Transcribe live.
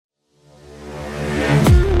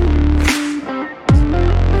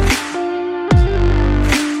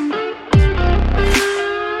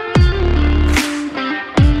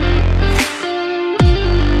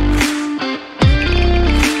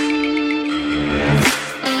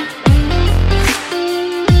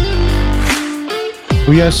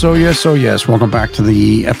Oh yes. Welcome back to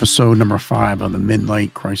the episode number 5 of the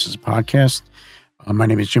Midlife Crisis podcast. My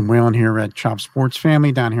name is Jim Whalen here at Chop Sports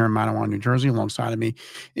Family down here in Matawan, New Jersey. Alongside of me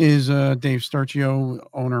is Dave Sturcio,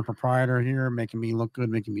 owner and proprietor here, making me look good,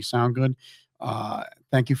 making me sound good.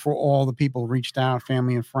 Thank you for all the people who reached out,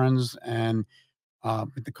 family and friends, and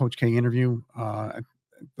with the Coach K interview. I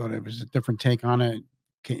thought it was a different take on it.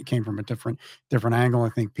 Came from a different angle. I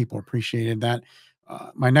think people appreciated that.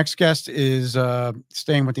 My next guest is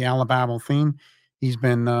staying with the Alabama theme. He's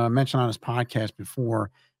been mentioned on his podcast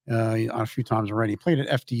before a few times already. He played at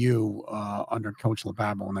FDU under Coach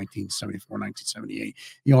LaBabble in 1974, 1978.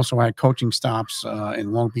 He also had coaching stops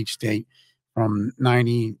in Long Beach State from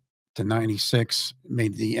 90 to 96,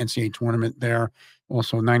 made the NCAA tournament there.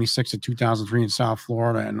 Also 96 to 2003 in South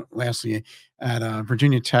Florida. And lastly, at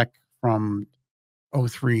Virginia Tech from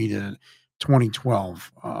 03 to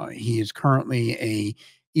 2012. He is currently a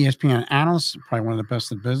ESPN analyst, probably one of the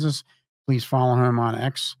best in business. Please follow him on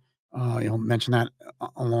X. He'll mention that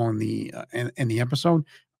along the in the episode.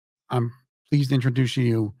 I'm pleased to introduce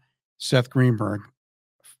you, Seth Greenberg,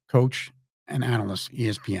 coach and analyst,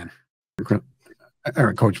 ESPN.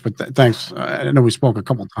 Coach, but thanks. I know we spoke a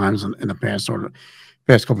couple of times in the past, or the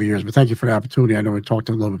past couple of years, but thank you for the opportunity. I know we talked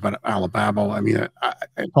a little bit about Alabama. I mean,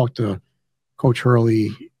 I talked to Coach Hurley,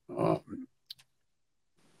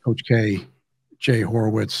 Coach K, Jay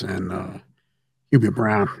Horowitz, and Hubert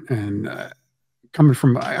Brown. And coming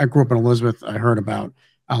from, I grew up in Elizabeth. I heard about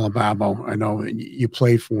Alabama. I know you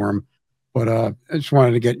played for him, but I just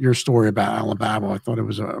wanted to get your story about Alabama. I thought it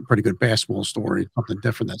was a pretty good basketball story, something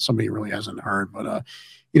different that somebody really hasn't heard. But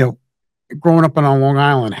growing up on Long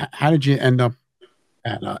Island, how did you end up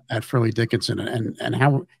at Fairleigh Dickinson, and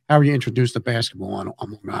how were you introduced to basketball on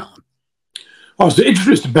Long Island? I was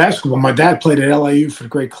introduced to basketball. My dad played at LIU for the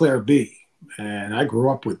great Claire B, and I grew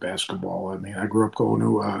up with basketball. I mean, I grew up going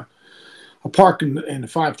to a park in the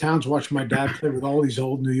Five Towns, watching my dad play with all these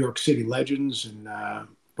old New York City legends. And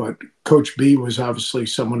but Coach B was obviously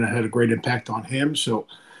someone that had a great impact on him. So,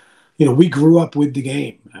 we grew up with the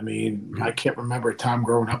game. I mean, I can't remember a time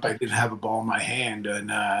growing up I didn't have a ball in my hand, and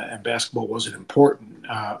basketball wasn't important.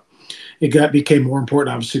 It became more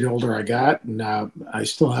important, obviously, the older I got. And I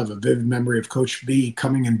still have a vivid memory of Coach B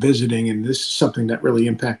coming and visiting, and this is something that really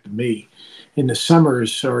impacted me. In the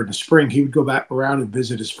summers or in the spring, he would go back around and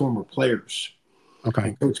visit his former players. Okay.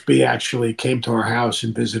 And Coach B actually came to our house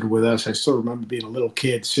and visited with us. I still remember being a little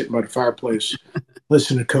kid sitting by the fireplace,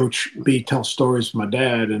 listening to Coach B tell stories of my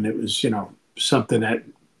dad, and it was, something that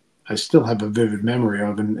I still have a vivid memory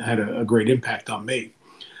of and had a great impact on me.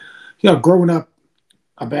 Growing up,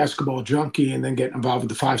 a basketball junkie, and then getting involved with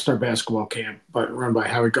the five-star basketball camp run by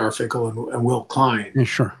Howie Garfinkel and Will Klein. Yeah,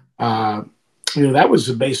 sure. That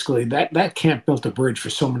was basically that camp built a bridge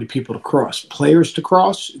for so many people to cross, players to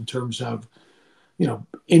cross, in terms of,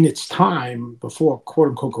 in its time before quote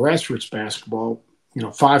unquote grassroots basketball,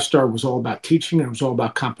 five-star was all about teaching, and it was all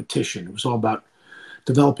about competition. It was all about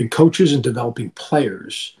developing coaches and developing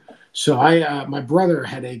players. So my brother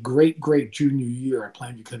had a great junior year at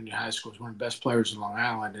Plainview Community High School. He was one of the best players in Long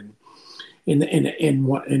Island, and in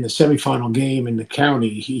the semifinal game in the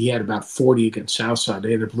county, he had about 40 against Southside.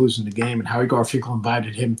 They ended up losing the game, and Howie Garfinkel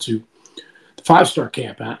invited him to the five-star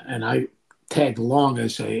camp, and I tagged along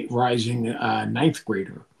as a rising ninth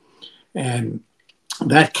grader. And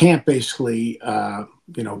that camp basically,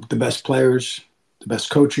 the best players, the best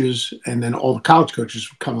coaches, and then all the college coaches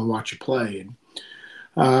would come and watch you play. And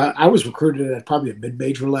I was recruited at probably a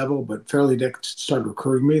mid-major level, but Fairleigh Dickinson started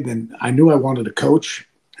recruiting me. Then I knew I wanted to coach,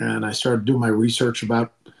 and I started doing my research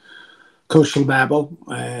about Coach LaBabble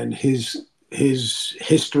and his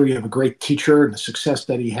history of a great teacher and the success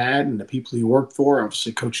that he had and the people he worked for.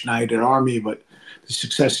 Obviously, Coach Knight at Army, but the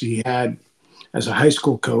success he had as a high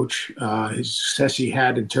school coach, his success he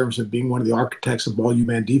had in terms of being one of the architects of ball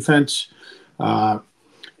U-man defense.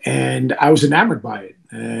 And I was enamored by it.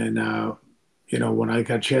 And when I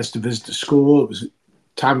got a chance to visit the school, it was a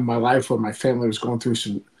time in my life when my family was going through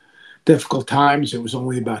some difficult times. It was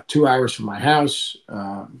only about 2 hours from my house.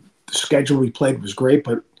 The schedule we played was great,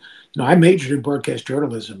 but I majored in broadcast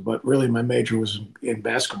journalism, but really my major was in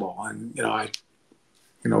basketball. And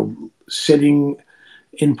sitting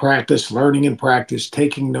in practice, learning in practice,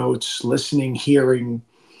 taking notes, listening, hearing,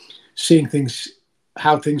 seeing things,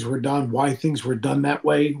 how things were done, why things were done that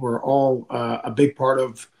way, were all a big part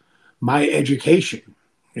of my education,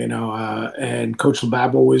 and Coach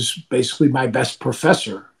LaBabble was basically my best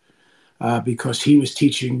professor because he was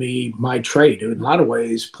teaching me my trade. In a lot of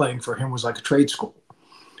ways, playing for him was like a trade school.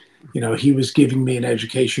 He was giving me an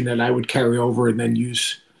education that I would carry over and then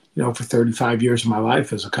use, for 35 years of my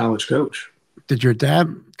life as a college coach. Did your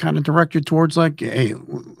dad kind of direct you towards like, hey,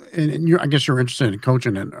 and I guess you're interested in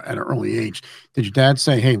coaching at an early age. Did your dad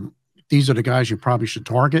say, hey, these are the guys you probably should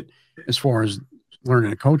target as far as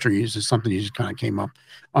learning to coach, or is this something you just kind of came up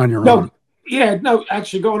on your own? No, yeah, no,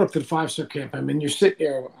 actually going up to the five-star camp, I mean, you're sitting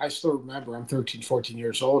there, I still remember, I'm 13, 14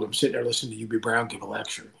 years old. I'm sitting there listening to UB Brown give a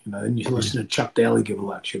lecture. Then you Yeah. listen to Chuck Daly give a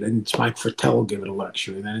lecture. Then it's Mike Fratello giving a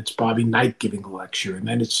lecture. And then it's Bobby Knight giving a lecture. And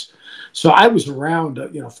then so I was around,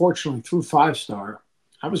 fortunately through five-star,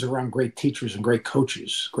 I was around great teachers and great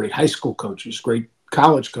coaches, great high school coaches, great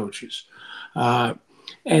college coaches. Uh,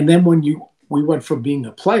 and then when we went from being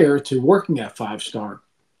a player to working at five-star,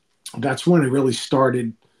 that's when it really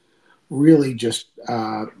started really just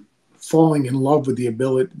falling in love with the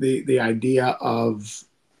ability, the idea of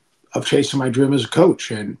chasing my dream as a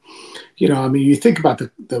coach. And I mean, you think about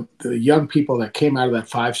the young people that came out of that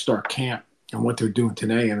five-star camp and what they're doing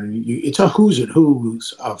today. I mean, it's a who's and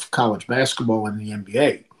who's of college basketball and the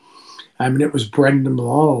NBA. I mean, it was Brendan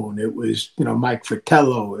Malone, it was Mike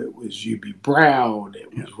Fratello, it was UB Brown,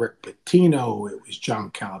 it was Rick Pitino, it was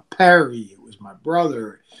John Calipari, it was my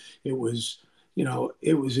brother, it was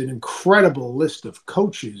it was an incredible list of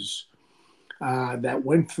coaches that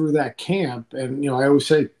went through that camp. And I always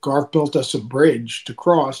say Garth built us a bridge to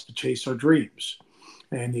cross to chase our dreams,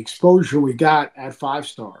 and the exposure we got at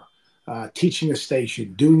five-star, teaching a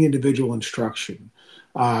station, doing individual instruction,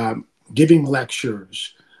 giving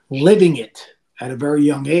lectures, living it at a very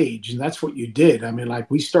young age. And that's what you did. I mean, like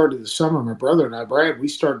we started the summer, my brother and I, Brad, we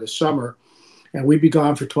started the summer and we'd be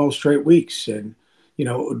gone for 12 straight weeks. And,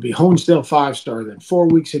 it would be Honesdale five-star, then 4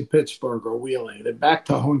 weeks in Pittsburgh or Wheeling, then back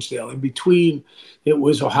to Honesdale. In between, it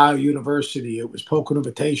was Ohio University, it was Pocono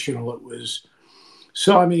Invitational, it was.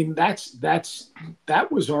 So I mean, that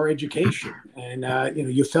was our education, and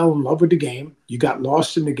you fell in love with the game. You got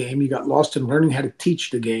lost in the game. You got lost in learning how to teach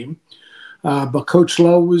the game. But Coach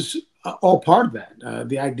Lowe was all part of that.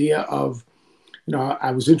 The idea of, I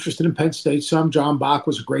was interested in Penn State some. John Bach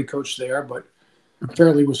was a great coach there, but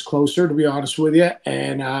Fairleigh was closer, to be honest with you.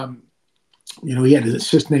 And, he had an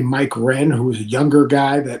assistant named Mike Wren, who was a younger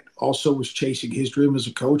guy that also was chasing his dream as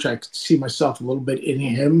a coach. I could see myself a little bit in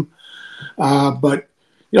him. But,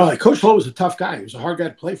 like Coach Lowe was a tough guy. He was a hard guy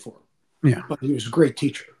to play for. Yeah. But he was a great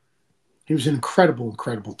teacher. He was an incredible,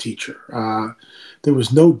 incredible teacher. There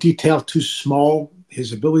was no detail too small.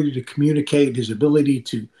 His ability to communicate, his ability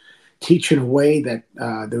to teach in a way that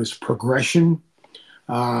there was progression.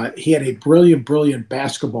 He had a brilliant, brilliant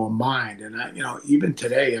basketball mind. And, even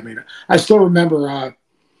today, I mean, I still remember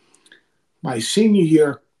my senior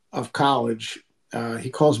year of college. He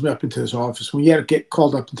calls me up into his office. When you had to get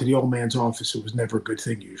called up into the old man's office, it was never a good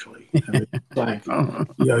thing usually. I mean, like,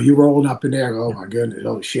 you rolling up in there, oh my goodness,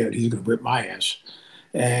 oh shit, he's going to whip my ass.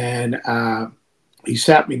 And he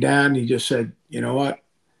sat me down and he just said, you know what?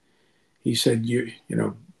 He said,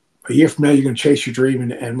 a year from now, you're going to chase your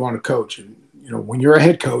dream and want to coach. And, when you're a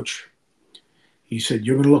head coach, he said,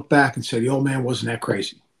 you're going to look back and say, the old man wasn't that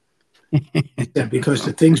crazy. He said, because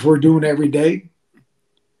the things we're doing every day,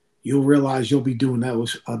 you'll realize you'll be doing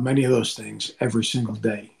those, many of those things every single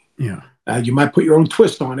day. Yeah. You might put your own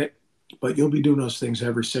twist on it, but you'll be doing those things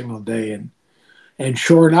every single day. And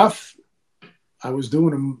sure enough, I was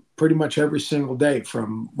doing them pretty much every single day,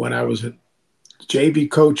 from when I was a JV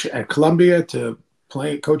coach at Columbia to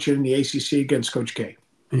coaching in the ACC against Coach K.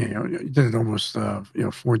 Yeah, you did it almost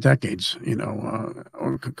 4 decades,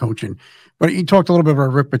 coaching. But you talked a little bit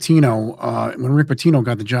about Rick Pitino. When Rick Pitino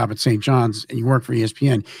got the job at St. John's and you worked for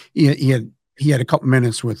ESPN, he had a couple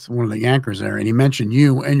minutes with one of the anchors there, and he mentioned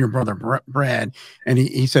you and your brother Brad, and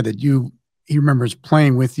he said that he remembers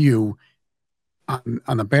playing with you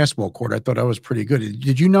on the basketball court. I thought that was pretty good.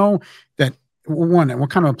 Did you know that, one, what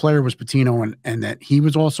kind of a player was Pitino, and that he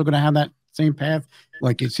was also going to have that same path?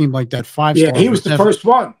 Like, it seemed like that five-star. Yeah, he was the first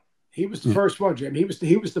one. He was the first one, Jim. He was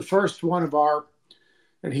the first one of our,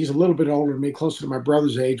 and he's a little bit older than me, closer to my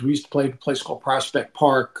brother's age. We used to play at a place called Prospect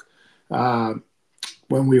Park when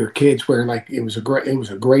we were kids, where it was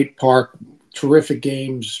a great park, terrific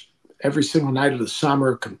games every single night of the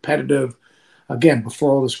summer, competitive. Again,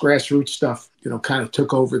 before all this grassroots stuff, kind of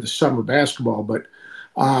took over the summer basketball. But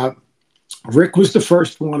Rick was the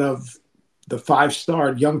first one of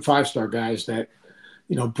the young five-star guys that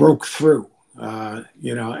broke through,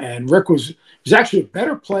 and Rick was actually a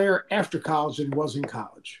better player after college than he was in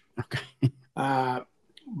college. Okay.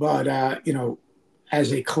 But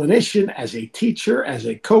as a clinician, as a teacher, as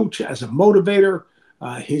a coach, as a motivator,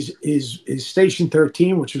 his Station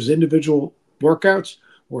 13, which was individual workouts,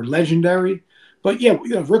 were legendary. But yeah,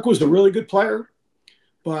 Rick was a really good player,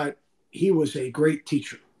 but he was a great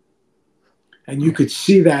teacher. And you could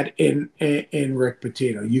see that in Rick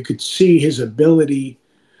Pitino. You could see his ability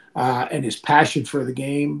and his passion for the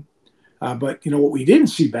game. But what we didn't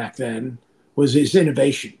see back then was his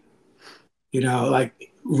innovation.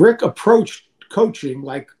 Like Rick approached coaching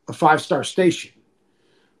like a five-star station,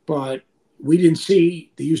 but we didn't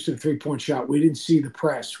see the use of the three-point shot. We didn't see the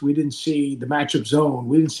press. We didn't see the matchup zone.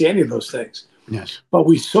 We didn't see any of those things. Yes. But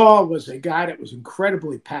we saw was a guy that was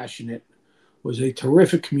incredibly passionate, was a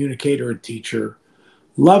terrific communicator and teacher,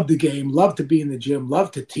 loved the game, loved to be in the gym,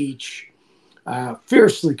 loved to teach,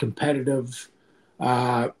 fiercely competitive.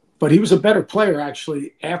 But he was a better player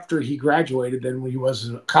actually after he graduated than when he was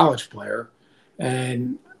a college player,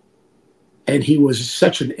 and he was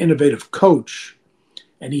such an innovative coach,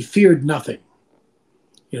 and he feared nothing.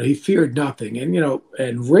 He feared nothing,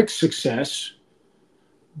 and Rick's success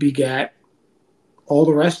begat all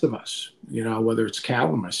the rest of us. Whether it's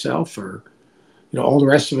Cal and myself or all the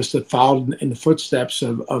rest of us that followed in the footsteps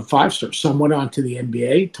of five stars. Some went on to the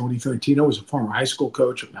NBA. Tony Ferrantino was a former high school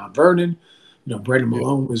coach at Mount Vernon. Brendan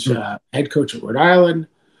Malone was head coach at Rhode Island.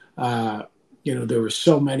 There were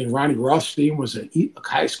so many. Ronnie Rothstein was a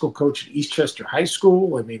high school coach at Eastchester High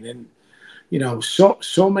School. I mean, and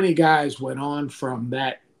so many guys went on from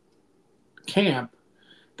that camp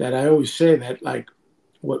that I always say that, like,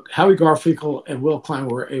 what Howie Garfinkel and Will Klein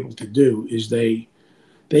were able to do is they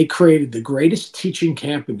created the greatest teaching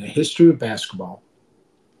camp in the history of basketball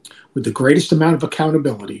with the greatest amount of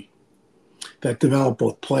accountability that developed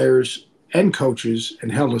both players and coaches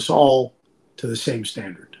and held us all to the same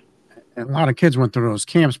standard. And a lot of kids went through those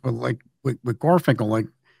camps, but like with Garfinkel, like,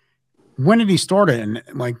 when did he start it, and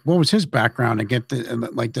like what was his background to get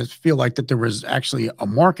to feel like that there was actually a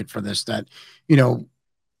market for this, that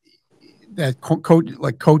that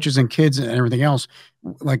coaches and kids and everything else,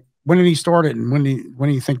 like, when did he start it, and when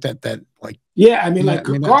do you think that Yeah, I mean,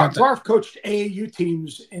 Garf coached AAU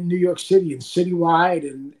teams in New York City and Citywide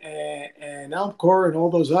and Elmcore and all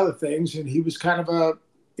those other things, and he was kind of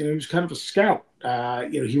a scout.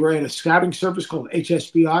 He ran a scouting service called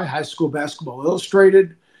HSBI, High School Basketball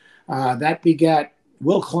Illustrated. That begat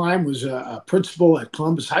Will Klein was a principal at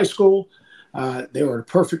Columbus High School. They were a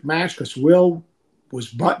perfect match because Will was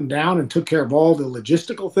buttoned down and took care of all the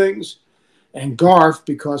logistical things, and Garf,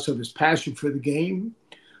 because of his passion for the game,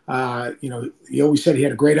 he always said he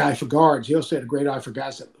had a great eye for guards. He also had a great eye for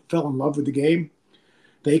guys that fell in love with the game.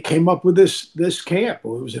 They came up with this camp. It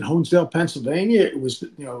was in Honesdale, Pennsylvania. It was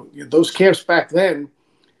those camps back then.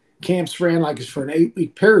 Camps ran like it's for an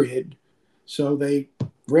 8-week period, so they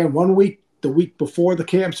ran 1 week the week before the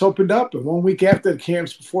camps opened up, and 1 week after the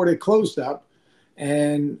camps before they closed up.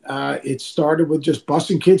 And it started with just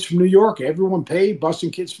busing kids from New York. Everyone paid,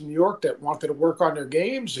 busing kids from New York that wanted to work on their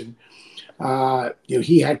games. And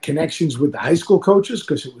he had connections with the high school coaches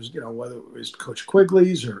because it was, whether it was Coach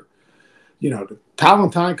Quigley's or, the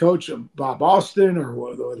Talentine coach, Bob Austin, or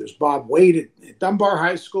whether there's Bob Wade at Dunbar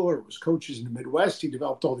High School, or it was coaches in the Midwest. He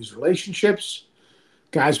developed all these relationships.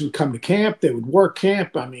 Guys would come to camp. They would work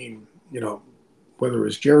camp. I mean, whether it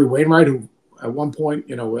was Jerry Wainwright, who at one point,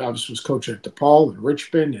 obviously was coaching at DePaul and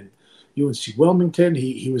Richmond and UNC Wilmington.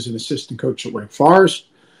 He was an assistant coach at Wake Forest.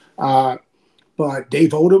 But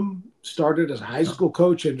Dave Odom started as a high school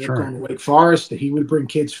coach and ended up going to Wake Forest. That he would bring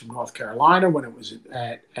kids from North Carolina when it was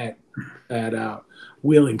at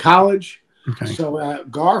Wheeling College. Okay. So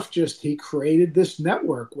Garf he created this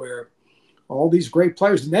network where all these great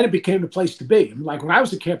players, and then it became the place to be. I mean, like when I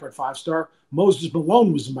was a camper at Five Star, Moses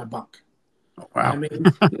Malone was in my bunk. Oh, wow. I mean,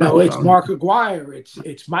 it's Mark Aguirre,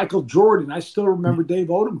 it's Michael Jordan. I still remember Dave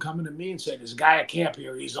Odom coming to me and saying, "There's a guy at camp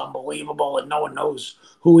here. He's unbelievable, and no one knows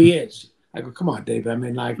who he is." I go, "Come on, Dave. I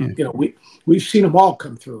mean, we've seen them all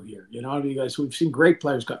come through here. You guys, we've seen great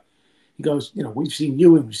players come." He goes, "We've seen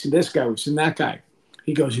you, and we've seen this guy, we've seen that guy."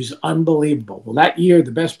 He goes, "He's unbelievable." Well, that year,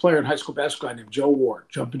 the best player in high school basketball named Joe Ward,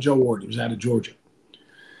 Jumping Joe Ward. He was out of Georgia.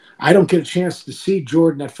 I don't get a chance to see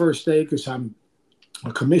Jordan that first day because I'm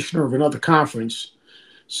a commissioner of another conference.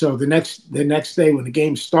 So the next day when the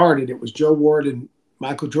game started, it was Joe Ward and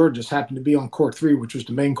Michael Jordan just happened to be on court 3, which was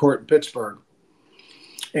the main court in Pittsburgh.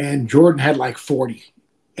 And Jordan had like 40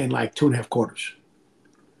 in like 2.5 quarters.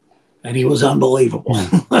 And he was unbelievable.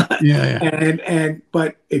 Yeah.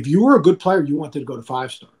 But if you were a good player, you wanted to go to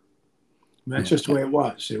Five Star. That's just the way it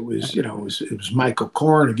was. It was, it was Michael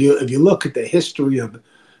Korn. If you look at the history of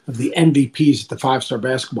the MVPs at the Five Star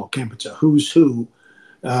basketball camp, it's a who's who.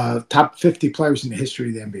 Top 50 players in the history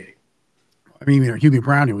of the NBA. I mean, Hubie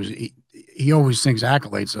Brown, he always thinks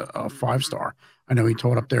accolades a 5 star. I know he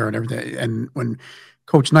taught up there and everything. And when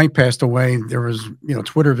Coach Knight passed away, there was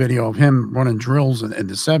Twitter video of him running drills in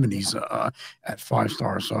the '70s at 5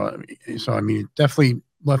 Star. So I mean, it definitely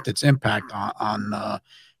left its impact on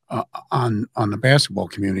the basketball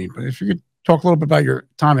community. But if you could talk a little bit about your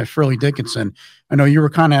time at Fairleigh Dickinson, I know you were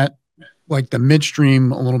kind of like the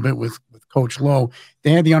midstream a little bit with Coach Lowe.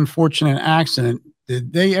 They had the unfortunate accident.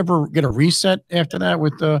 Did they ever get a reset after that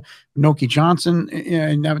with Noki Johnson?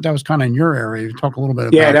 And that was kind of in your area. Talk a little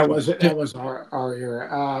bit Yeah, about. that was our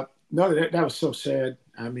era. No, that was so sad.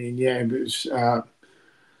 I mean, yeah, it was.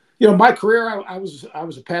 My career, I was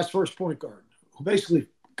a pass first point guard who basically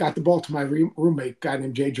got the ball to my roommate, a guy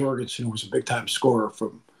named Jay Jorgensen, who was a big time scorer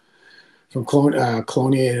from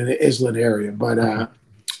Colonia and the Island area. But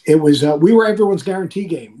it was we were everyone's guarantee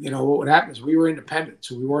game. What would happen is we were independent,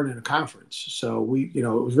 so we weren't in a conference. So it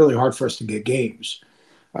was really hard for us to get games.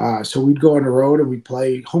 So we'd go on the road and we'd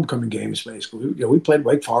play homecoming games. Basically, we played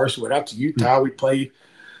Wake Forest, we went out to Utah. We played,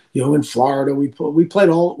 in Florida. We played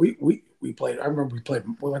all we played. I remember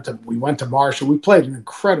we went to Marshall. We played an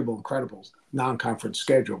incredible non-conference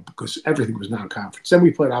schedule because everything was non-conference. Then we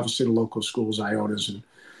played obviously the local schools, Ionas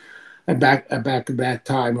and back at that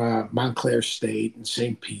time, Montclair State and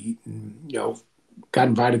St. Pete, and got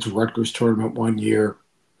invited to Rutgers tournament one year.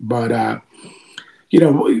 But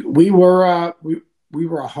we were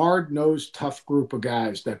a hard-nosed, tough group of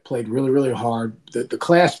guys that played really, really hard. The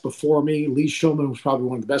class before me, Lee Shulman was probably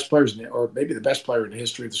one of the best players, or maybe the best player in the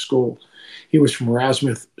history of the school. He was from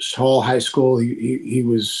Erasmus Hall High School. He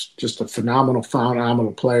was just a phenomenal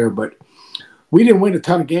player. But we didn't win a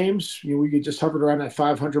ton of games. We just hovered around that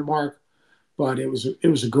 500 mark. But it was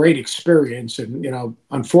a great experience. And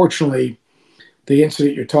unfortunately, the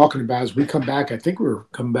incident you're talking about is we come back. I think we were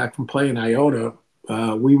coming back from playing Iona.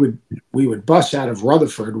 We would bus out of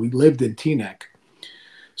Rutherford. We lived in Teaneck,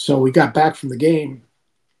 so we got back from the game.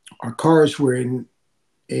 Our cars were in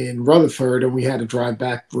Rutherford, and we had to drive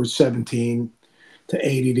back Route 17 to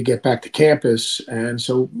 80 to get back to campus. And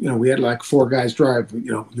so we had like 4 guys drive.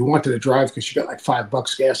 You wanted to drive because you got like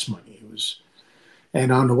 $5 gas money. And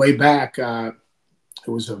on the way back, it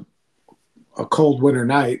was a cold winter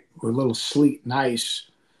night with a little sleet and ice.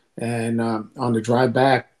 And on the drive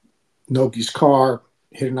back, Noki's car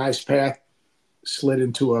hit an ice path, slid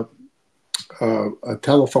into a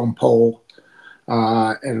telephone pole,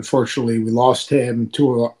 and unfortunately we lost him.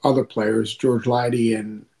 2 other players, George Leidy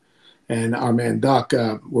and our man Duck,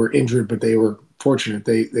 were injured, but they were fortunate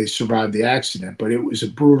they survived the accident. But it was a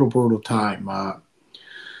brutal time.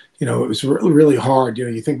 It was really, really hard.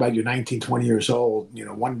 You think about you're 19, 20 years old.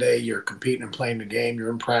 One day you're competing and playing the game.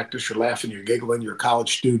 You're in practice. You're laughing. You're giggling. You're a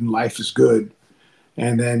college student. Life is good.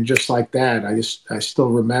 And then just like that, I still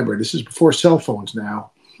remember. This is before cell phones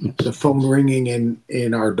now. The phone ringing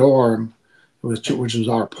in our dorm, which was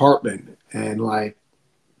our apartment, and like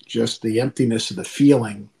just the emptiness of the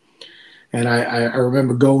feeling. And I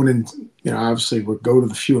remember going and, obviously we'd go to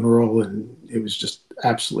the funeral, and it was just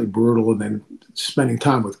absolutely brutal. And then spending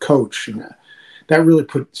time with Coach, and that really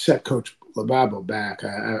set Coach Lababo back.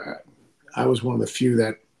 I was one of the few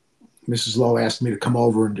that Mrs. Lowe asked me to come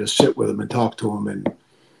over and just sit with him and talk to him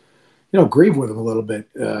and, grieve with him a little bit.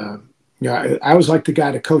 I was like the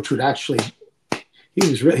guy that Coach would actually,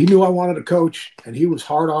 he knew I wanted to coach, and he was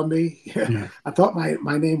hard on me. Yeah. I thought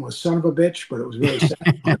my name was Son of a Bitch, but it was really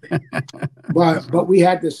sad. But we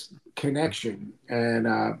had this connection, and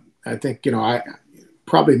I think, I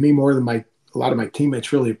probably me more than a lot of my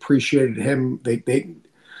teammates really appreciated him.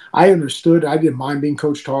 I understood. I didn't mind being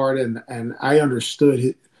coached hard, and I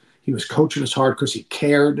understood he was coaching us hard because he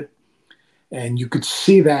cared, and you could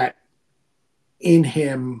see that in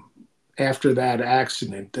him after that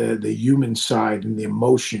accident, the human side and the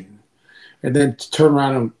emotion. And then to turn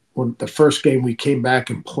around and when the first game we came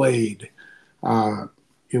back and played,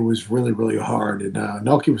 it was really, really hard. And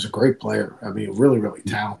Noki was a great player. I mean, a really, really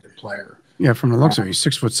talented player. Yeah, from the looks of it, he's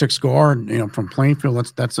 6'6" guard. From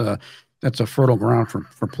Plainfield, that's a fertile ground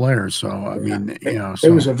for players. So I mean,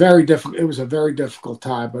 it was a very difficult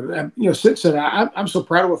time. But since then, I'm so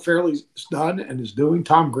proud of what Fairleigh's done and is doing.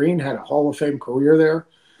 Tom Green had a Hall of Fame career there.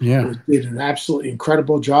 Yeah, did an absolutely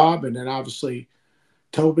incredible job, and then obviously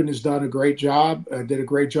Tobin has done a great job. Did a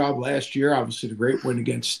great job last year. Obviously, the great win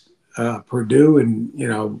against Purdue,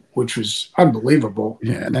 and which was unbelievable.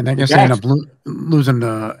 Yeah, and then I guess they ended up losing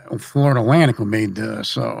to Florida Atlantic, who made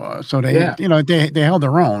so they they held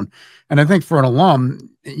their own. And I think for an alum,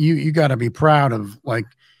 you got to be proud of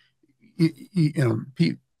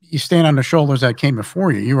you stand on the shoulders that came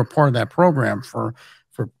before you. You were part of that program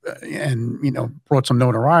and brought some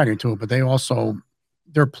notoriety to it. But they also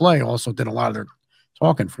their play also did a lot of their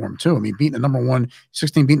talking for them too. I mean, beating the number one,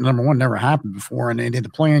 16 beating the number one never happened before, and they did the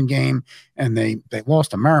play-in game, and they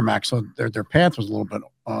lost to Merrimack, so their path was a little bit,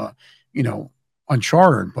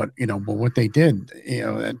 uncharted. But but what they did,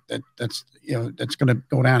 that's that's going to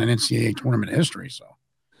go down in NCAA tournament history. So.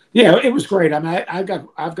 Yeah, it was great. I mean,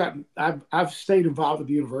 I've stayed involved with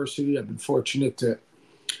the university. I've been fortunate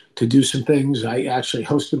to do some things. I actually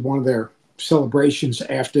hosted one of their celebrations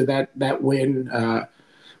after that win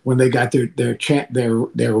when they got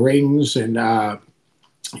their rings, and I've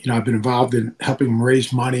been involved in helping them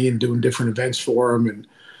raise money and doing different events for them, and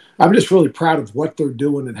I'm just really proud of what they're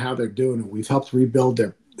doing and how they're doing it. We've helped rebuild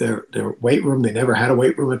their weight room. They never had a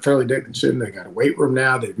weight room at Fairleigh Dickinson. They got a weight room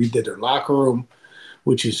now. They redid their locker room,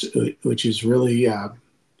 which is really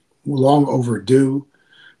long overdue.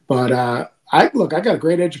 But I got a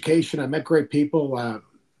great education. I met great people.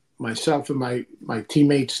 Myself and my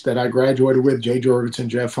teammates that I graduated with, Jay Jorgensen,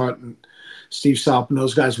 Jeff Hunt, and Steve Salpin,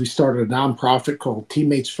 those guys, we started a nonprofit called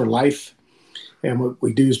Teammates for Life. And what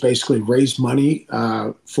we do is basically raise money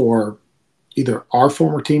for either our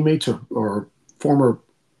former teammates or former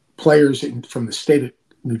players from the state of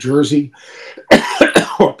New Jersey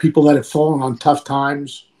or people that have fallen on tough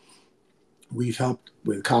times. We've helped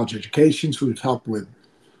with college educations. We've helped with,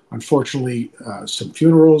 unfortunately, some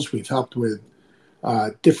funerals. We've helped with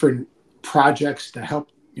different projects to help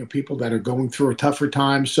people that are going through a tougher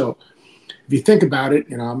time. So if you think about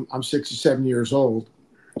it, I'm 67 years old.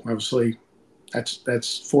 Obviously,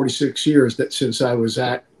 that's 46 years since I was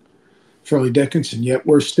at Fairleigh Dickinson. Yet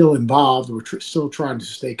we're still involved. We're still trying to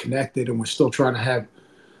stay connected, and we're still trying to have,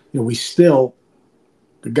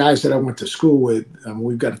 the guys that I went to school with.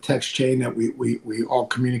 We've got a text chain that we all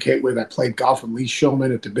communicate with. I played golf with Lee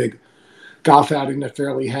Shulman at the big golf outing that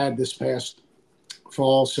Fairleigh had this past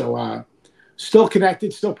fall. So still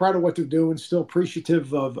connected, still proud of what they're doing, still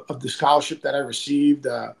appreciative of the scholarship that I received.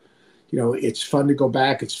 It's fun to go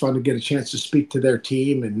back. It's fun to get a chance to speak to their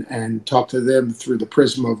team and talk to them through the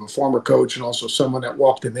prism of a former coach and also someone that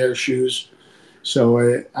walked in their shoes. So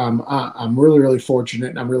I'm really, really fortunate,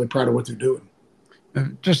 and I'm really proud of what they're doing.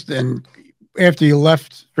 And after you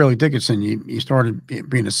left Fairleigh Dickinson, you started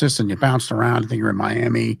being assistant. You bounced around. I think you were in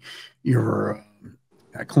Miami. You were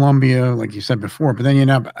at Columbia, like you said before, but then you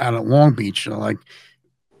ended up out at Long Beach. So,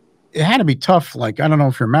 it had to be tough. I don't know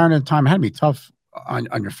if you're married at the time, it had to be tough on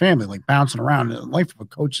your family, bouncing around. The life of a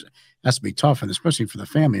coach has to be tough, and especially for the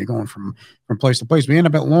family, you're going from place to place. We end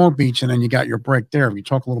up at Long Beach, and then you got your break there. We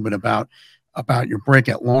talk a little bit about your break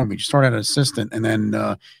at Long Beach. You started as assistant, and then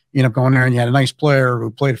you end up going there, and you had a nice player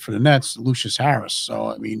who played for the Nets, Lucius Harris.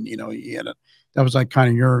 So I mean, that was kind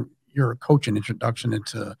of your coaching introduction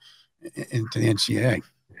into the NCAA.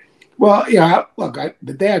 Well, look,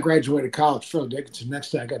 the day I graduated college, Fairleigh Dickinson, next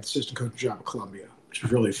day I got the assistant coach job at Columbia, which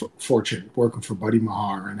was really fortunate, working for Buddy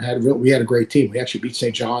Mahar. And we had a great team. We actually beat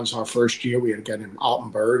St. John's our first year. We had a guy named Alton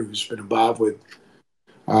Bird, who's been involved with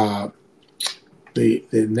the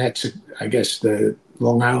Nets, I guess the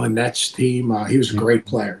Long Island Nets team. He was a great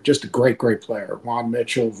player, just a great player. Juan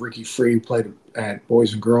Mitchell, Ricky Free played at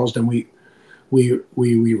Boys and Girls. Then we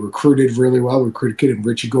recruited really well. We recruited a kid named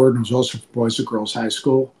Richie Gordon, who was also from Boys and Girls High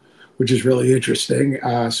School, which is really interesting.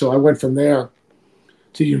 So I went from there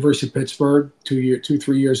to the University of Pittsburgh, 3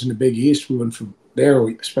 years in the Big East. We went from there.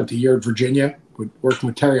 We spent a year in Virginia working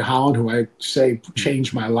with Terry Holland, who I say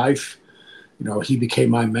changed my life. He became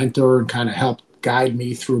my mentor and kind of helped guide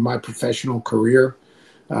me through my professional career.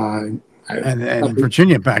 And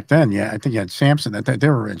Virginia back then, I think you had Sampson. They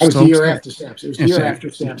were. It was the year after Sampson. It was the year after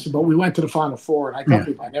Sampson, but we went to the Final Four, and I tell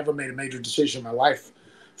people I never made a major decision in my life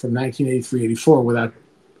from 1983-84 without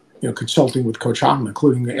consulting with Coach Holland,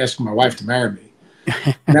 including asking my wife to marry me.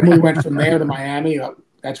 And then we went from there to Miami.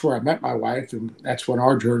 That's where I met my wife, and that's when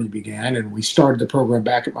our journey began. And we started the program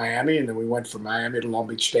back at Miami, and then we went from Miami to Long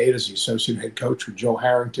Beach State as the associate head coach with Joe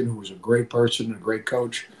Harrington, who was a great person and a great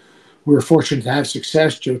coach. We were fortunate to have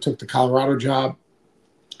success. Joe took the Colorado job.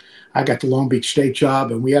 I got the Long Beach State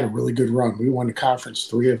job, and we had a really good run. We won the conference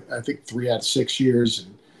 3 out of 6 years,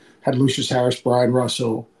 and had Lucius Harris, Brian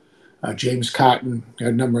Russell, James Cotton,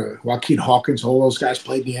 a number of Joaquin Hawkins. All those guys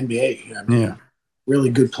played in the NBA.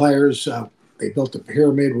 Really good players. They built the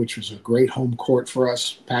Pyramid, which was a great home court for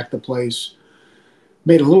us, packed the place.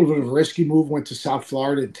 Made a little bit of a risky move, went to South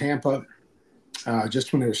Florida and Tampa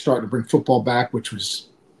just when they were starting to bring football back, which was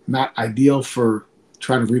not ideal for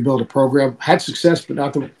trying to rebuild a program. Had success, but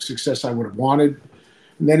not the success I would have wanted.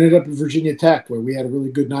 And then ended up at Virginia Tech, where we had a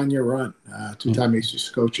really good 9-year run. Two-time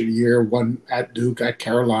ACC Coach of the Year, one at Duke, at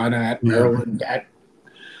Carolina, at Maryland, at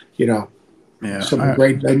some of the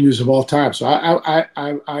great venues of all time. So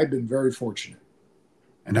I've been very fortunate.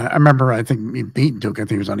 And I remember, I think me beat Duke. I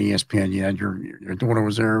think it was on ESPN. You had your daughter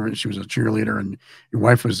was there, and she was a cheerleader, and your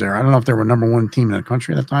wife was there. I don't know if they were number one team in the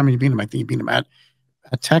country at the time, and you beat them. I think you beat them at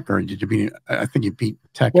Tech, or did you beat? I think you beat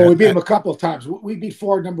Tech Well, we beat at them a couple of times. We beat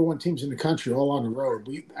four number one teams in the country all on the road.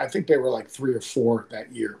 I think they were like 3 or 4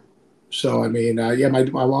 that year. So I mean, yeah, my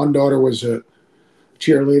one daughter was a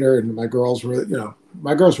cheerleader, and my girls were,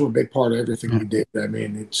 my girls were a big part of everything yeah, we did. I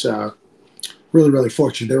mean, it's really, really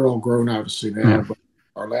fortunate. They're all grown, obviously yeah. now. But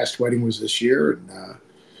our last wedding was this year, and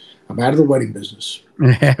I'm out of the wedding business.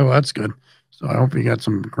 Yeah, well, that's good. So I hope you got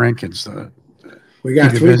some grandkids to We keep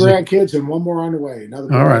got you three busy. grandkids and one more on the way.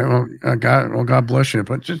 Another All boy. right. Well, God bless you.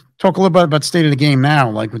 But just talk a little bit about state of the game now,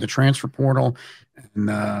 like with the transfer portal and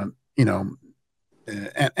NIL,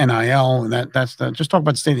 and that's the just talk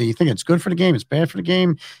about the state. You think it's good for the game? It's bad for the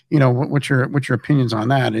game? What's your opinions on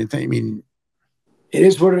that? I mean, It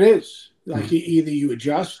is what it is. Like yeah, either you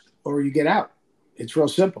adjust or you get out. It's real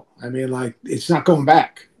simple. I mean, like it's not going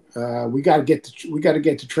back. We got to get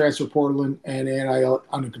the transfer portal and NIL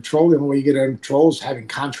under control. The only way you get it under control is having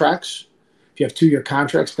contracts. If you have 2-year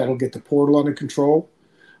contracts, that'll get the portal under control.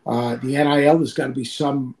 The NIL, there's got to be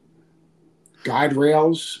some guide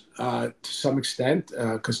rails to some extent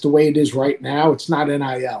because the way it is right now, it's not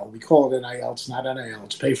NIL. We call it NIL. It's not NIL.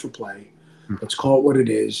 It's pay for play. Let's call it what it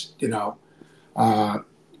is. Uh,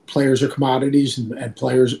 players are commodities, and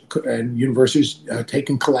players and universities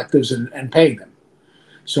taking collectives and paying them.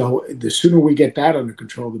 So the sooner we get that under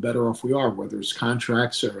control, the better off we are, whether it's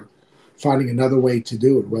contracts or finding another way to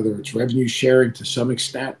do it, whether it's revenue sharing to some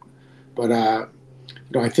extent. But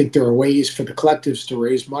I think there are ways for the collectives to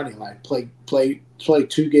raise money, like play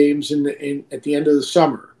 2 games at the end of the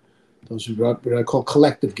summer. Those are what I call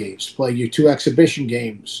collective games. Play your 2 exhibition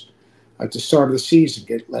games at the start of the season.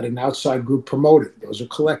 Let an outside group promote it. Those are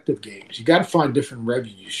collective games. You got to find different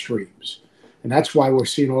revenue streams, and that's why we're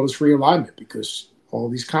seeing all this realignment, because all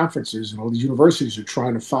these conferences and all these universities are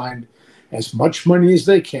trying to find as much money as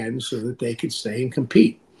they can so that they can stay and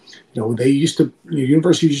compete. Universities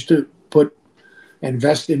used to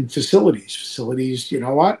invest in facilities. Facilities, you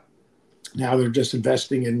know what? Now they're just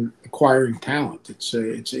investing in acquiring talent.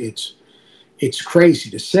 It's crazy.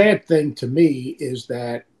 The sad thing to me is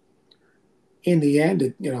that in the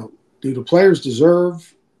end, do the players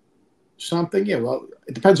deserve something? Yeah, well,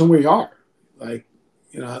 it depends on where you are. Like,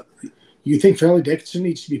 you know, you think Fairleigh Dickinson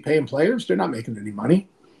needs to be paying players? They're not making any money.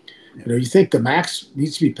 You think the Max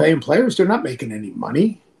needs to be paying players? They're not making any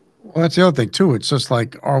money. well, that's the other thing too. It's just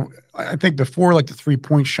like I think before, like the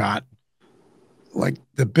 3-point shot, like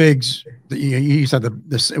the bigs, you said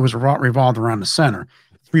this it was revolved around the center.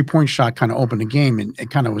 3-point shot kind of opened the game, and it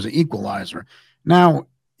kind of was an equalizer. Now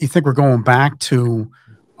you think we're going back to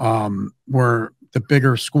where the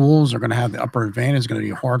bigger schools are going to have the upper advantage. It's going to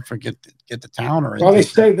be hard for get the talent, or Well, they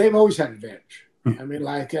think they've always had an advantage.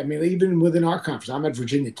 that. Even within our conference, I'm at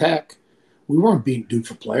Virginia Tech. We weren't beating Duke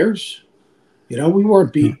for players. We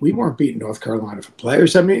weren't beating North Carolina for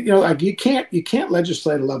players. I mean, like you can't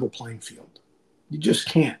legislate a level playing field. You just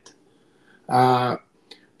can't. Uh,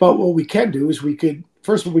 but what we can do is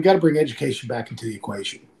first of all, we got to bring education back into the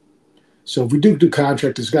equation. So if we do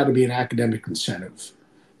contract, there's got to be an academic incentive,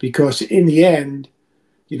 because in the end,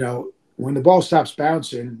 when the ball stops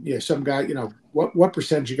bouncing, yeah, some guy, what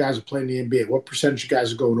percentage of guys are playing the NBA? What percentage of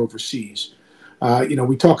guys are going overseas?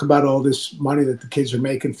 We talk about all this money that the kids are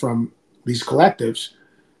making from these collectives.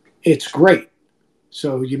 It's great.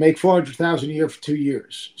 So you make $400,000 a year for 2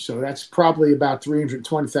 years. So that's probably about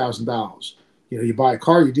 $320,000. You buy a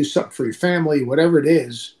car, you do something for your family, whatever it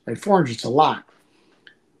is. And 400 is a lot.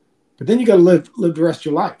 But then you got to live the rest of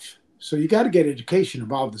your life. So you got to get education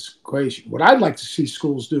involved in this equation. What I'd like to see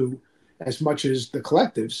schools do, as much as the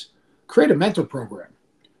collectives, create a mentor program.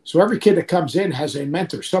 So every kid that comes in has a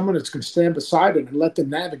mentor, someone that's going to stand beside them and let them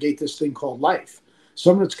navigate this thing called life.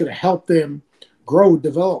 Someone that's going to help them grow,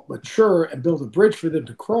 develop, mature, and build a bridge for them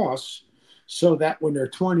to cross, so that when they're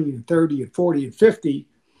 20 and 30 and 40 and 50,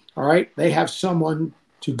 all right, they have someone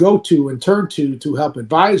to go to and turn to help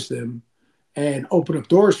advise them and open up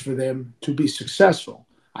doors for them to be successful.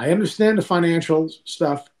 I understand the financial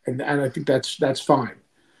stuff, and I think that's fine.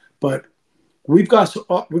 But we've got to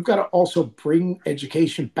also bring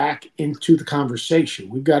education back into the conversation.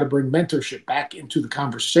 We've got to bring mentorship back into the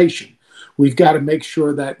conversation. We've got to make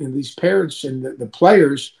sure that these parents and the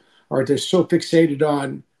players they're so fixated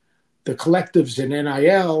on the collectives in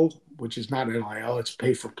NIL, which is not NIL, it's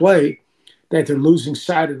pay for play, that they're losing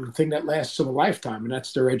sight of the thing that lasts them a lifetime, and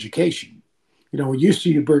that's their education. Used to,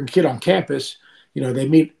 you bring a kid on campus, they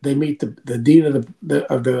meet the dean of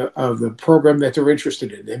the program that they're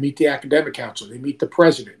interested in. They meet the academic council. They meet the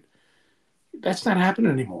president. That's not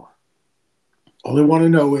happening anymore. All they want to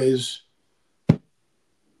know is,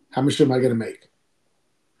 how much am I going to make?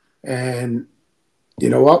 And you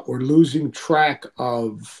know what? We're losing track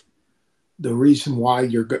of the reason why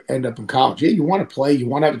you're going to end up in college. Yeah, you want to play. You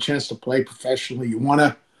want to have a chance to play professionally. You want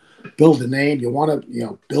to build a name. You want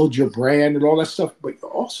to, build your brand and all that stuff. But you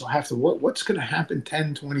also have to work. What's going to happen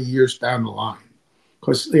 10, 20 years down the line?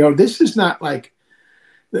 Because, this is not like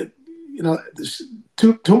that.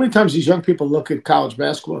 Too many times these young people look at college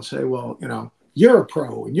basketball and say, well, you're a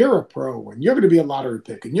pro and you're a pro and you're going to be a lottery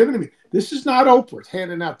pick and you're going to be. This is not Oprah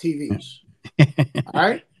handing out TVs. All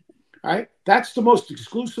right. All right. That's the most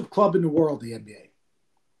exclusive club in the world, the NBA.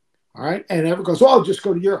 All right. And everyone goes, oh, just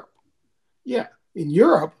go to Europe. Yeah. In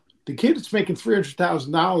Europe, the kid that's making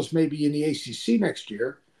 $300,000 maybe in the ACC next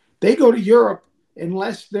year, they go to Europe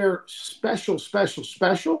unless they're special,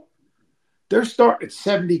 they're starting at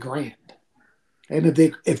 70 grand. And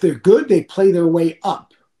if they're good, they play their way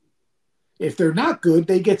up. If they're not good,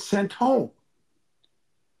 they get sent home.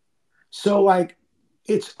 So,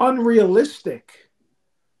 it's unrealistic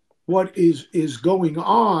what is going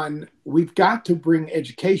on. We've got to bring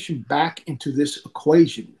education back into this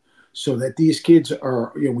equation so that these kids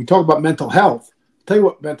are, we talk about mental health. I'll tell you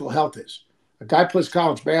what mental health is. A guy plays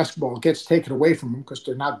college basketball, gets taken away from him because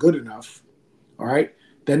they're not good enough. All right.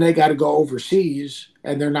 Then they got to go overseas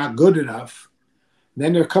and they're not good enough. And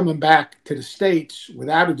then they're coming back to the States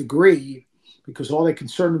without a degree because all they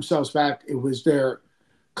concerned themselves back, it was their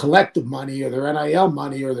collective money or their NIL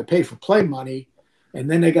money or their pay for play money. And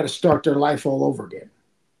then they got to start their life all over again.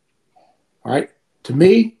 All right. To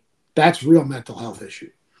me, that's real mental health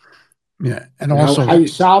issue. Yeah. And also how you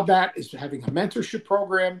solve that is having a mentorship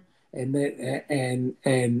program and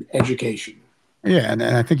education. Yeah, and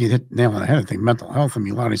I think you hit the nail on the head. I think mental health. I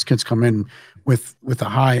mean, a lot of these kids come in with a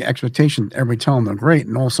high expectation. Everybody telling them they're great,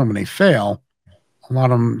 and all of a sudden when they fail, a lot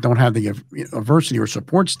of them don't have the university or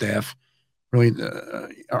support staff really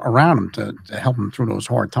around them to help them through those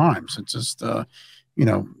hard times. It's just, as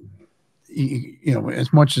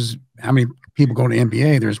much as how many people go to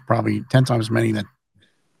NBA, there's probably 10 times as many that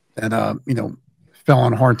fell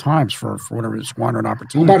on hard times for whatever squandered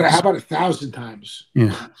opportunities. How about 1,000 times?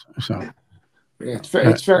 Yeah. So. Yeah, it's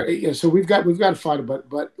very. Yeah, so we've got to fight it,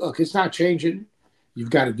 but look, it's not changing. You've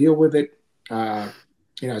got to deal with it. As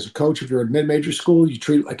a coach, if you're at mid-major school, you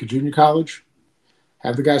treat it like a junior college.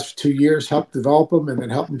 Have the guys for 2 years, help develop them, and then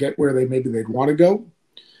help them get where they'd want to go.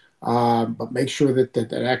 But make sure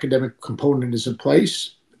that academic component is in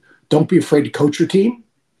place. Don't be afraid to coach your team.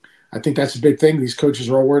 I think that's a big thing. These coaches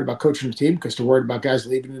are all worried about coaching the team because they're worried about guys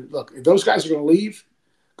leaving. And look, if those guys are going to leave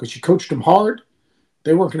because you coached them hard,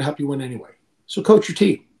 they weren't going to help you win anyway. So coach your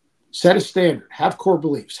team, set a standard, have core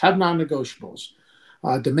beliefs, have non-negotiables,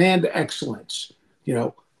 demand excellence.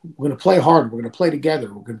 We're going to play hard. We're going to play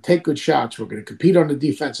together. We're going to take good shots. We're going to compete on the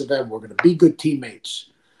defensive end. We're going to be good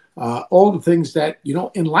teammates. All the things that,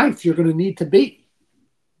 in life you're going to need to be.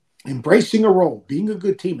 Embracing a role, being a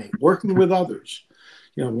good teammate, working with others.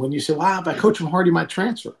 When you say, wow, if I coach him hard, he might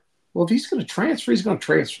transfer. Well, if he's going to transfer, he's going to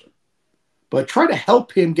transfer. But try to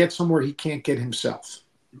help him get somewhere he can't get himself.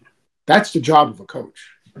 That's the job of a coach.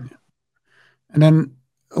 And then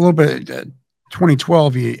a little bit,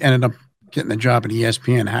 2012, you ended up getting a job at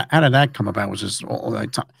ESPN. How did that come about? Was this all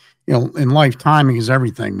that time? In life, timing is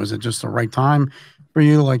everything. Was it just the right time for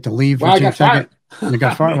you, to leave? Well, I got fired. You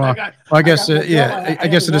got fired. I guess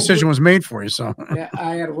the decision was made for you. So yeah,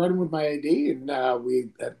 I had a run with my AD, and we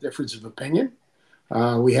had a difference of opinion.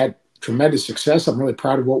 We had tremendous success. I'm really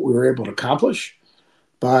proud of what we were able to accomplish.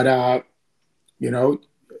 But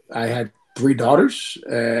I had 3 daughters,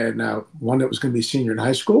 and one that was going to be a senior in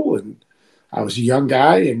high school, and I was a young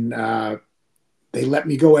guy, and they let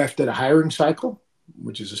me go after the hiring cycle,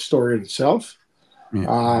 which is a story in itself.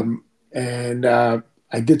 Yeah.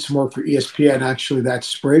 I did some work for ESPN actually that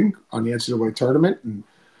spring on the NCAA tournament, and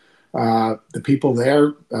the people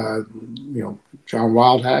there, John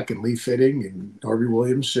Wildhack and Lee Fitting and Darby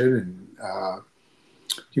Williamson,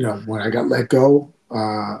 and when I got let go.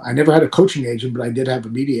 I never had a coaching agent, but I did have a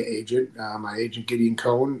media agent. My agent, Gideon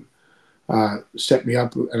Cohen, set me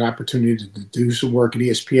up an opportunity to do some work at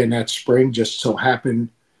ESPN that spring. Just so happened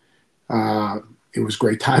it was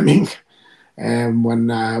great timing. And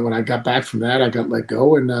when I got back from that, I got let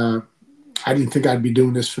go. And I didn't think I'd be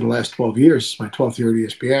doing this for the last 12 years. It's my 12th year at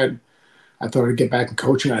ESPN. I thought I'd get back in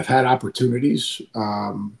coaching. I've had opportunities,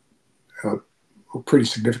 a pretty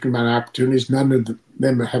significant amount of opportunities. None of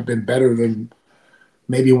them have been better than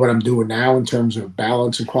maybe what I'm doing now in terms of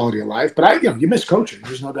balance and quality of life. But you miss coaching.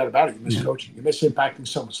 There's no doubt about it. You miss coaching. You miss impacting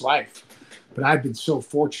someone's life. But I've been so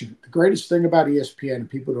fortunate. The greatest thing about ESPN, and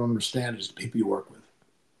people don't understand, is the people you work with.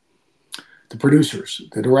 The producers,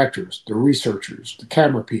 the directors, the researchers, the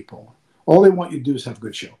camera people. All they want you to do is have a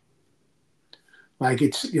good show. Like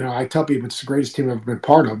I tell people it's the greatest team I've ever been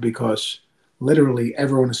part of because literally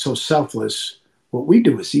everyone is so selfless. What we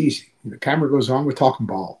do is easy. The camera goes on, we're talking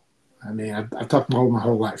ball. I mean, I've talked ball my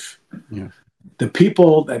whole life. Yeah. The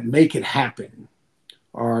people that make it happen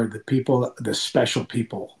are the people, the special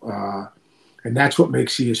people. And that's what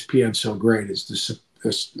makes ESPN so great is this,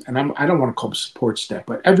 and I don't want to call them support staff,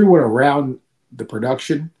 but everyone around the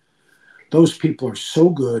production, those people are so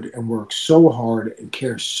good and work so hard and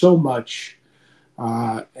care so much,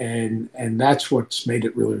 and that's what's made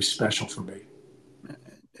it really special for me.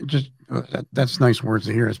 Just that's nice words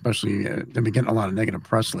to hear, especially they've been getting a lot of negative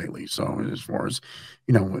press lately. So as far as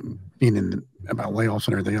being about layoffs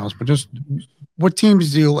and everything else, but just what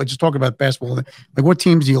teams do you like? Just talk about basketball. Like what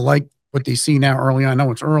teams do you like? What they see now early on? I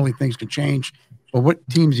know it's early; things can change. But what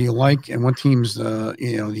teams do you like, and what teams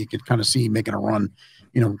you could kind of see making a run,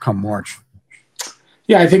 come March?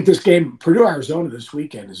 Yeah, I think this game, Purdue Arizona this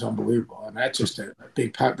weekend, is unbelievable, and that's just a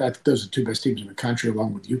big. Those are the two best teams in the country,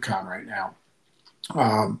 along with UConn right now.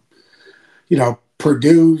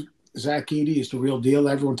 Purdue, Zach Edey is the real deal.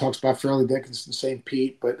 Everyone talks about Fairleigh Dickinson, St.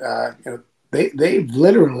 Pete, but they've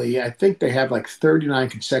literally, I think they have like 39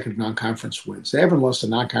 consecutive non-conference wins. They haven't lost a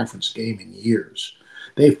non-conference game in years.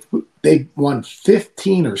 They've won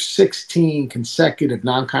 15 or 16 consecutive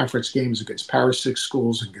non-conference games against Power 6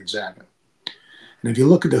 schools in Gonzaga. And if you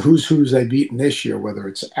look at the who's they've beaten this year, whether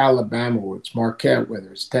it's Alabama, whether it's Marquette,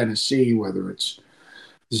 whether it's Tennessee, whether it's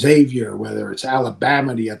Xavier, whether it's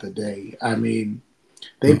Alabama the other day, I mean,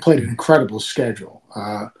 they played an incredible schedule.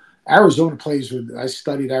 Arizona plays with, I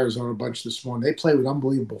studied Arizona a bunch this morning. They play with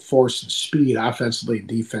unbelievable force and speed offensively and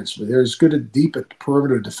defensively. They're as good a deep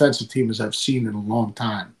perimeter defensive team as I've seen in a long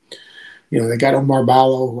time. They got Omar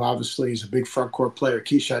Ballo, who obviously is a big front court player.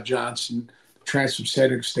 Keyshawn Johnson, transfer from San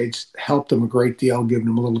Diego State, helped them a great deal, giving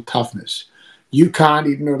them a little toughness. UConn,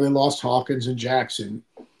 even though they lost Hawkins and Jackson,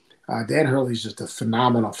 Dan Hurley's just a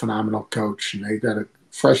phenomenal coach. And they got a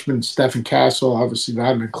freshman, Stephen Castle, obviously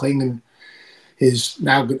Donovan Klingon is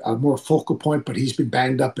now a more focal point, but he's been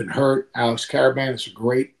banged up and hurt. Alex Caravan is a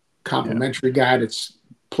great complimentary guy that's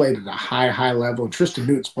played at a high level. And Tristan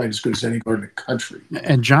Newton's playing as good as any guard in the country.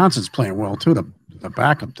 And Johnson's playing well too. The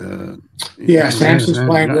backup, Sampson's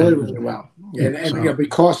playing really well. And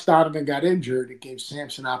because Donovan got injured, it gave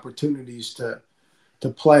Sampson opportunities to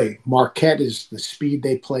play. Marquette is the speed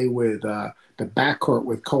they play with. The backcourt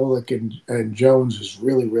with Kolek and Jones is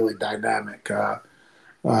really dynamic.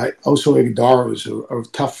 Oso Ighodaro is a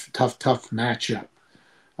tough matchup.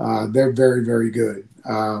 They're very good.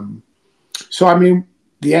 So I mean,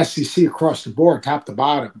 the SEC across the board, top to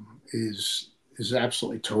bottom, is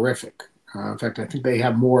absolutely terrific. In fact, I think they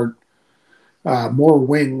have more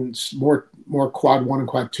wins, more quad 1 and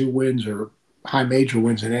quad 2 wins or high major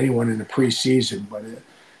wins than anyone in the preseason. But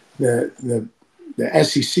the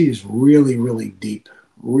SEC is really deep.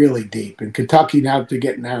 And Kentucky, now they're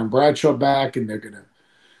getting Aaron Bradshaw back, and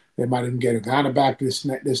they might even get Agana back this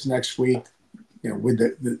next week. With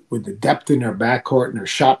the depth in their backcourt and their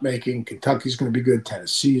shot making, Kentucky's going to be good.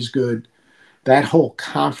 Tennessee is good. That whole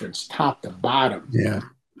conference, top to bottom. Yeah,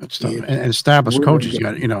 that's tough. And established really coaches.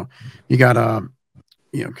 Good. You got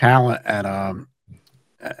Cal at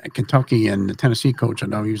Kentucky, and the Tennessee coach. I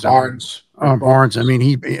know he was Barnes. Barnes. I mean,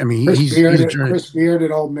 he's Chris Beard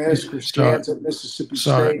at Ole Miss. Chris Jans at Mississippi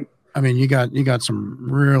State. I mean, you got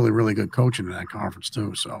some really good coaching in that conference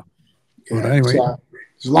too. So, but anyway,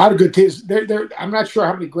 there's a lot of good teams. I'm not sure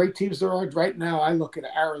how many great teams there are right now. I look at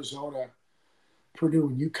Arizona, Purdue,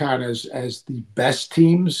 and UConn as the best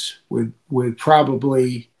teams, with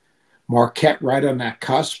probably Marquette right on that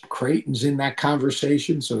cusp. Creighton's in that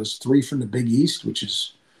conversation, so it's 3 from the Big East, which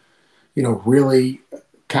is, really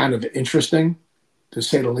kind of interesting, to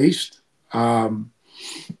say the least. The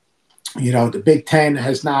Big Ten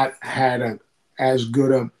has not had as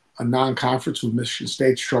good a non-conference, with Michigan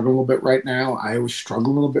State struggling a little bit right now. Iowa's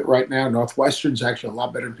struggling a little bit right now. Northwestern's actually a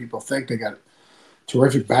lot better than people think. They got a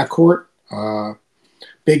terrific backcourt.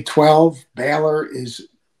 Big 12, Baylor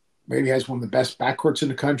maybe has one of the best backcourts in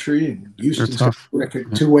the country, and Houston's got a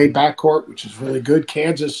two-way backcourt, which is really good.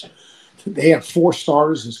 Kansas, they have 4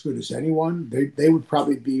 starters as good as anyone. They would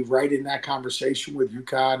probably be right in that conversation with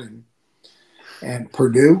UConn and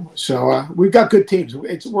Purdue. So we've got good teams.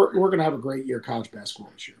 We're going to have a great year of college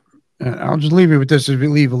basketball this year. I'll just leave you with this. If we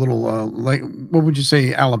leave a little, what would you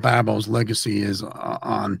say Alabama's legacy is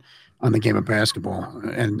on on the game of basketball.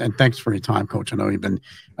 And thanks for your time, Coach. I know I've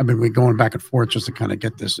been going back and forth just to kind of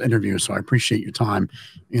get this interview, so I appreciate your time.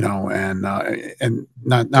 And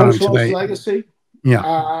not only Coach Lowe's today, legacy.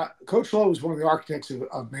 yeah, Coach Lowe was one of the architects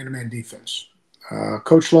of man-to-man defense.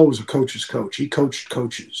 Coach Lowe was a coach's coach. He coached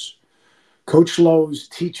coaches. Coach Lowe's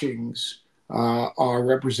teachings are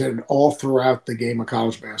represented all throughout the game of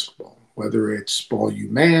college basketball, whether it's ball you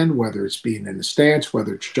man, whether it's being in the stance,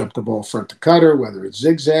 whether it's jump the ball front to cutter, whether it's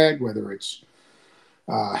zigzag, whether it's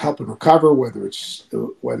help and recover, whether it's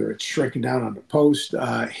shrinking down on the post.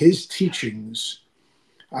 His teachings,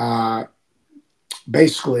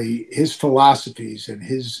 basically his philosophies and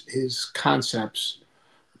his concepts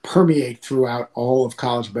permeate throughout all of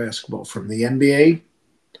college basketball, from the NBA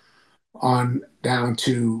on down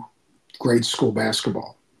to grade school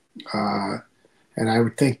basketball. And I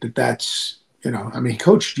would think that's, he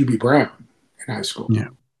coached UB Brown in high school. Yeah.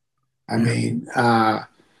 I mean,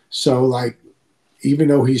 so like, even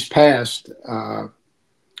though he's passed,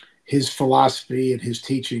 his philosophy and his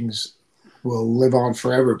teachings will live on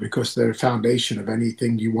forever because they're the foundation of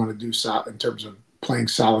anything you want to do in terms of playing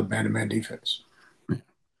solid man-to-man defense.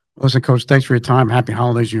 Listen, Coach, thanks for your time. Happy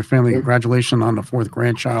holidays to your family. Yep. Congratulations on the 4th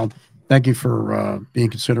grandchild. Thank you for being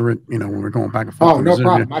considerate, when we're going back and forth. Oh, no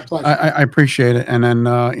problem. My pleasure. I appreciate it. And then,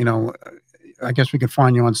 I guess we could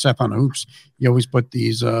find you on Seth on Hoops. You always put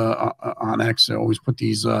these on X. You always put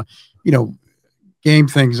these, game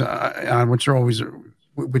things on, which are always,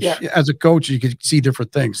 as a coach, you could see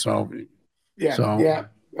different things. So,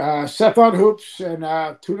 Seth on Hoops, and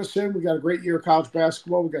tune us in. We got a great year of college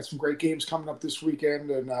basketball. We got some great games coming up this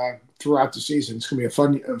weekend and throughout the season. It's going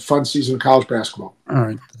to be a fun season of college basketball. All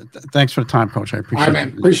right. Thanks for the time, Coach. I appreciate it.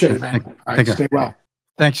 Man. Appreciate it, man. All right, stay well.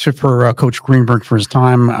 Thanks for Coach Greenberg for his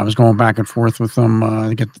time. I was going back and forth with him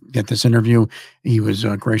to get this interview. He was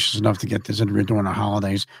gracious enough to get this interview during the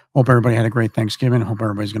holidays. Hope everybody had a great Thanksgiving. Hope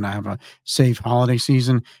everybody's going to have a safe holiday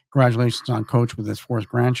season. Congratulations on Coach with his 4th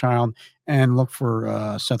grandchild. And look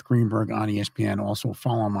for Seth Greenberg on ESPN. Also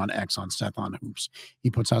follow him on X on Seth on Hoops.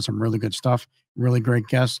 He puts out some really good stuff, really great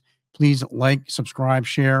guests. Please like, subscribe,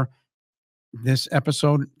 share this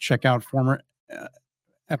episode. Check out former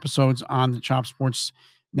episodes on the Chop Sports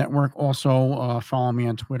Network. Also, follow me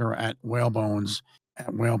on Twitter at Whalebones.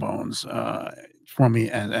 For me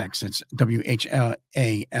at X, it's WHALEBONZ.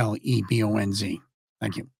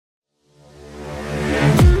 Thank you.